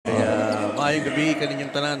Maayong gabi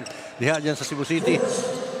kaninyong tanan diha dyan sa Cebu City.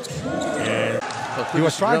 He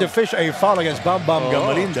was trying to fish a foul against Bam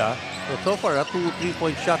Gamalinda. So far, 2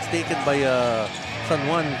 3-point shots taken by San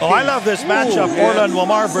Juan. Oh, I love this matchup, Orlan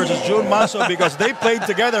Wamar versus June Manso, because they played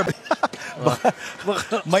together.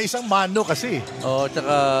 May isang mano kasi. Oh,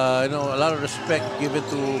 tsaka, you know, a lot of respect given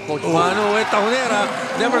to Coach Mano. Taonera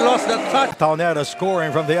never lost that touch. Taonera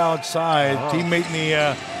scoring from the outside. Teammate ni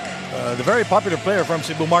the very popular player from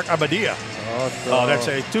Cebu, Mark Abadia.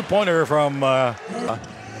 That's a two-pointer from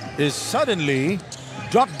is suddenly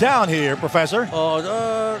dropped down here, Professor.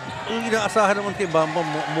 Inaasahan naman kay Bamba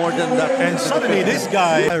more than that. And suddenly this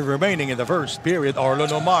guy remaining in the first period,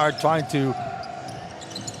 Orlan Omar trying to...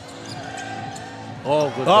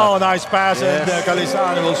 Good nice pass, and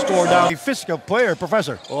Calisan will score down. A physical player,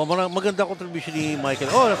 Professor. Maganda contribution ni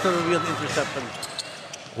Michael. That's a real interception.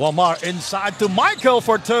 Wamar inside to Michael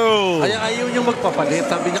for two. Ayaw niyang magpapalit.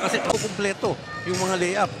 Sabi niya kasi kumpleto yung mga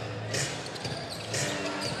layup.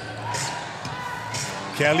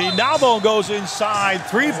 Kelly Nabong goes inside.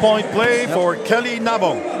 Three-point play for Kelly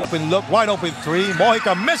Nabong. Open look, wide open three.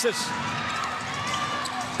 Mojica misses.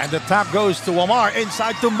 And the tap goes to Wamar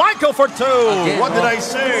inside to Michael for two. Again, what did I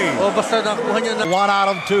say? Basta nakuha niya na. 1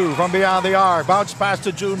 out of 2 from beyond the arc. Bounce pass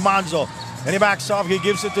to June Manzo. And he backs off. He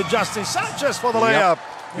gives it to Justin Sanchez for the layup.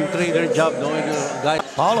 You train their job, no?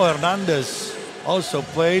 Paulo Hernandez also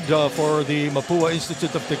played for the Mapua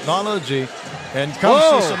Institute of Technology. And come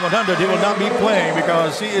season 100, he will not be playing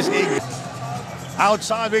because he is eager.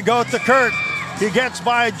 Outside we go to Kurt. He gets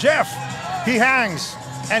by Jeff. He hangs.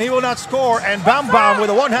 And he will not score. And Bam Bam with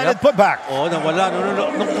a one-handed putback. Nawala.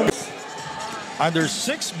 No. Under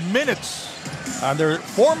 6 minutes. Under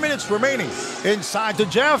 4 minutes remaining. Inside to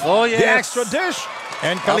Jeff. The extra dish.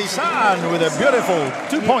 And Calisan with a beautiful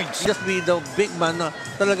 2 points. Just be the big man na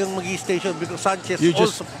talagang mag-i-station because Sanchez you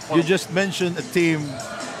just mentioned a team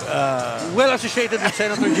well associated with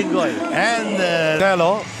Senator Jinggoy. And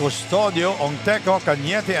Telo, Custodio, Ongteco,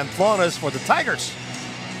 Cañete, and Flores for the Tigers.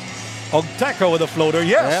 Ongteco with a floater,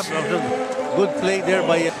 yes. Good play there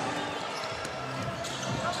by...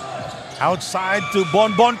 Outside to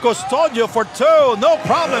Bonbon Custodio for two. No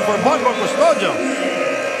problem for Bonbon Custodio.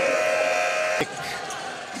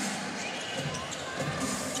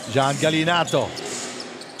 John Galinato.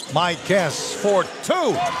 Maikes for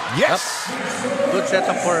two. Yes. Good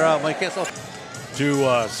setup for Maikes.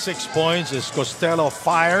 To 6 points as Costello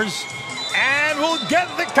fires. And we'll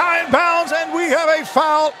get the guy in bounds. And we have a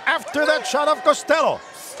foul after that shot of Costello.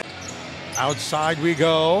 Outside we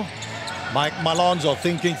go. Mike Malonzo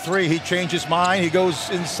thinking three. He changes mind. He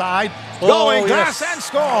goes inside. Going glass and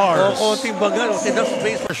scores.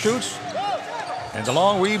 Shoots. And the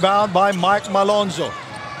long rebound by Mike Malonzo.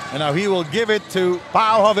 And now he will give it to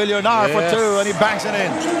Pao Havillonar for two, and he banks it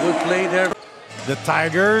in. Good play there. The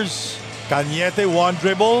Tigers, Cañete, one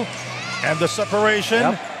dribble, and the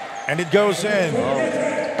separation, and it goes in.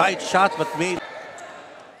 Tight shot, but made.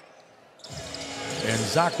 And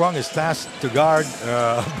Zach Wang is tasked to guard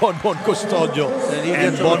Bonbon Custodio.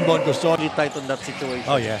 And Bonbon Custodio. Tight on that situation.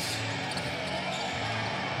 Oh, yes.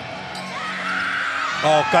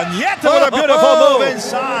 Cañete with a beautiful move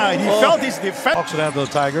inside. He felt his defense. Occidental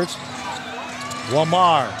Tigers.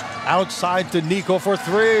 Wamar outside to Nico for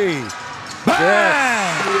three. Bang!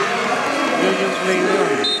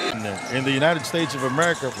 In the United States of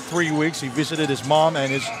America for 3 weeks. He visited his mom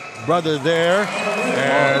and his brother there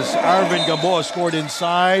as Arvin Gamboa scored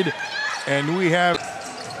inside. And we have...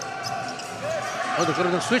 they're going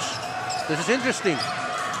to switch. This is interesting.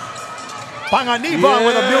 Panganiban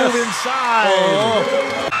with a move inside.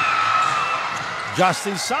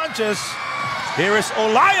 Justin Sanchez. Here is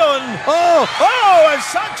Olayon. And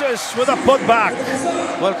Sanchez with a putback.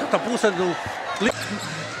 Well, katapusan do.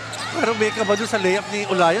 Pero may ka ba doon sa layup ni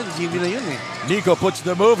Olayon? Jimmy na yun eh. Nico puts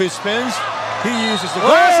the move. He spins. He uses the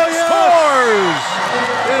glass and scores.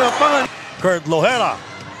 Kurt Lohera.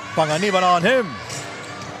 Panganiban on him.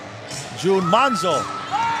 June Manzo.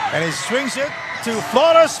 And he swings it to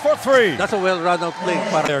Flores for three. That's a well-run out play.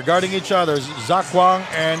 They're guarding each other. Zach Wang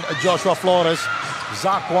and Joshua Flores.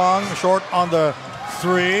 Zach Wang short on the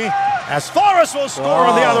three. As Flores will score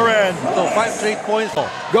on the other end. So 5 straight points.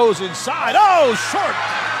 Goes inside. Short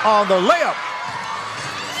on the layup.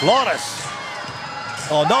 Flores.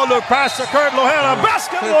 No look pass to Kurt Lohera.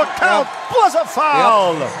 Basketball count plus a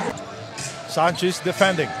foul. Sanchez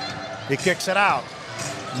defending. He kicks it out.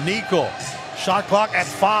 Nico. Shot clock at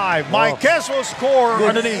 5. Maikes will score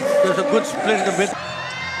underneath. There's a good split in the mid.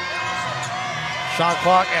 Shot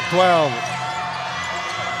clock at 12.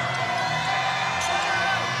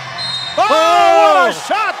 What a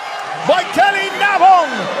shot by Kelly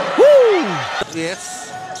Nabong! Woo! Yes.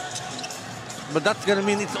 But that's gonna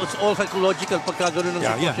mean it's all psychological pagka ganun ng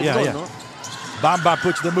yeah. no? Bamba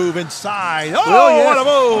puts the move inside. Oh, yes. what a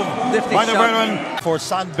move! Lifting By the shot. veteran for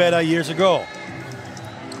San Beda years ago.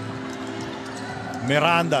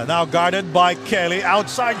 Miranda now guarded by Kelly.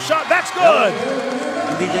 Outside shot. That's good.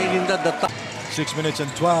 Hindi niya inindad the top. 6 minutes and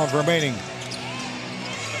 12 remaining.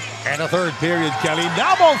 And a third period, Kelly.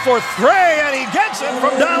 Nabong for three, and he gets it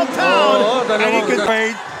from downtown. And he could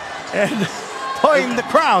wait and toying the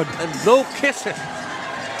crowd. And low kisses.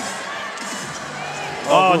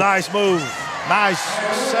 Oh, nice move. Nice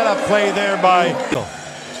setup play there by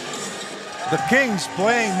the Kings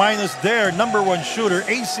playing minus their #1 shooter,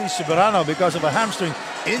 AC Soberano, because of a hamstring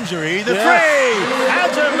injury. The three!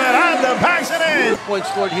 Angel Miranda bangs it in! Points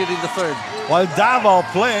scored here in the third. While Davao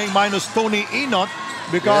playing minus Tony Inot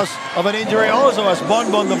because of an injury also, as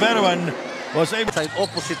Bonbon, the veteran, was able... Side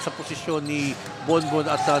opposite sa posisyon ni Bonbon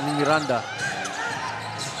at ni Miranda.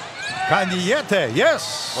 CAñETE,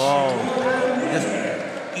 yes! Oh. Yes.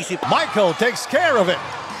 Easy. Michael takes care of it.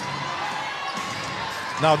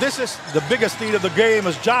 Now this is the biggest lead of the game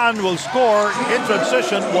as John will score in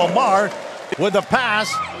transition. Wamar with the pass.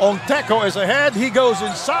 Ongteco is ahead. He goes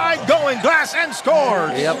inside, going glass and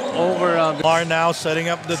scores. Yep, over. Wamar now setting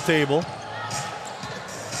up the table.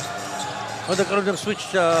 Nagkaroon ng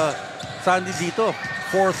switch Sandy dito.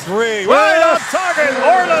 4-3. Right on target.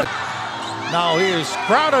 Orland. Now he is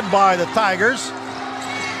crowded by the Tigers.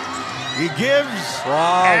 He gives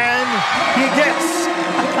and he gets.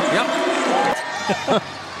 Yep.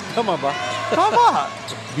 Tama ba? Tama.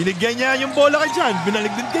 Binigyan niya yung bola kay Jan.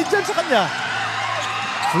 Binalik din kay Jan sa kanya.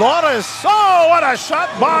 Flores. Oh, what a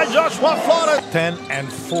shot by Joshua Flores.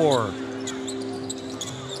 10-4.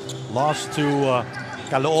 Lost to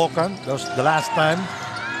Caloocan. That was the last time.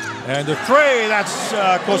 And the three, that's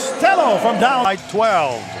Costello from down by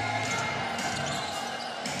 12.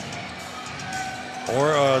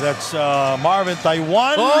 Or that's Marvin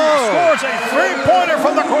Taiwan. Scores a three-pointer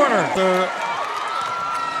from the corner. The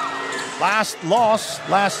last loss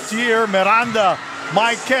last year, Miranda.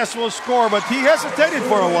 Mike Kess will score, but he hesitated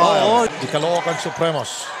for a while. The Caloocan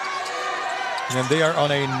Supremos. And they are on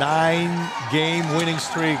a 9-game winning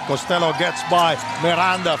streak. Costello gets by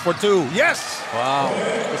Miranda for two. Yes! Wow.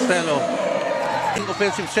 Costello.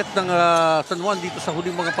 Offensive set ng San Juan dito sa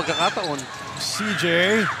huling mga pagkakataon.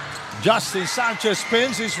 CJ. Justin Sanchez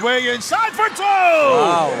spins his way inside for two!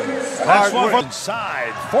 Wow. That's one for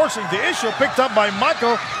inside. Forcing the issue. Picked up by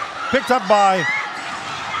Michael. Picked up by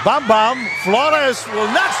Bam Bam. Flores will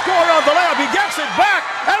not score on the layup. He gets it back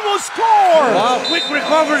and will score! Wow, quick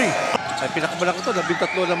recovery. Ay, pinakabalak ito.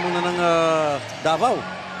 13 lang muna ng Davao.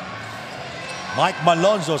 Mike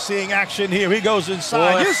Malonzo seeing action here. He goes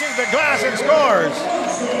inside, using the glass and scores.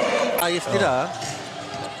 Ayos nila.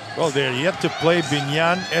 Well, they're yet to play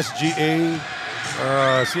Binyan, SGA,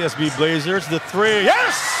 CSB Blazers. The three,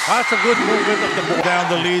 yes! That's a good movement of the ball. Down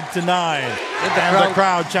the lead to 9. And the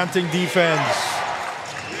crowd chanting defense.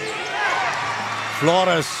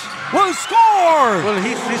 Flores will score! Well,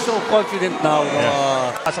 he's so confident now.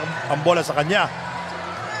 Ang bola sa kanya.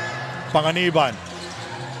 Panganiban.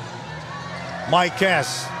 Mike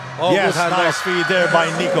Kess. Yes, nice feed there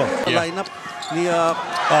by Nico. Lineup ni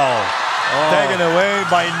taken away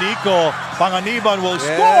by Nico. Panganiban will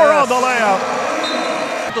score on the layup.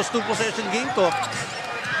 Ito's 2-possession game to.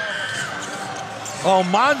 Oh,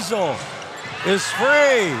 Manzo is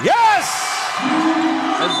free. Yes!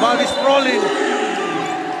 And body sprawling.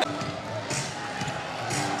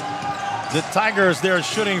 The Tigers, they're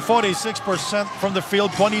shooting 46% from the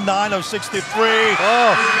field, 29 of 63.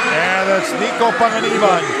 And that's Nico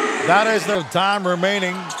Panganiban. That is the time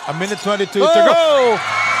remaining. A minute 22 to go.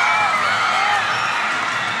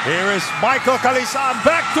 Here is Michael Calisan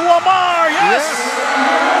back to Omar. Yes!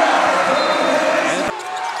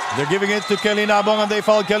 They're giving it to Kelly Nabong, and they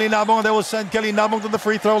foul Kelly Nabong, and they will send Kelly Nabong to the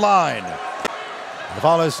free throw line. The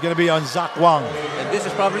foul is going to be on Zach Wang. And this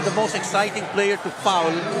is probably the most exciting player to foul.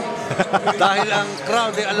 Dahil ang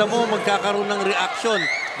crowd, alam mo, magkakaroon ng reaction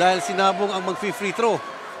dahil si Nabong ang mag-free throw.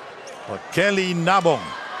 But Kelly Nabong,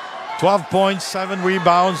 12 points, 7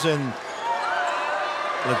 rebounds, and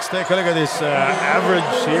let's take a look at this average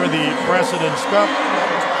here in the President's Cup.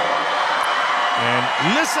 And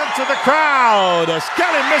listen to the crowd as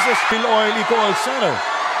Kelly misses Phil Oil Eco Oil Center.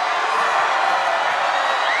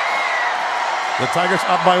 The Tigers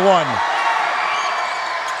up by 1.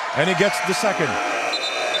 And he gets the second.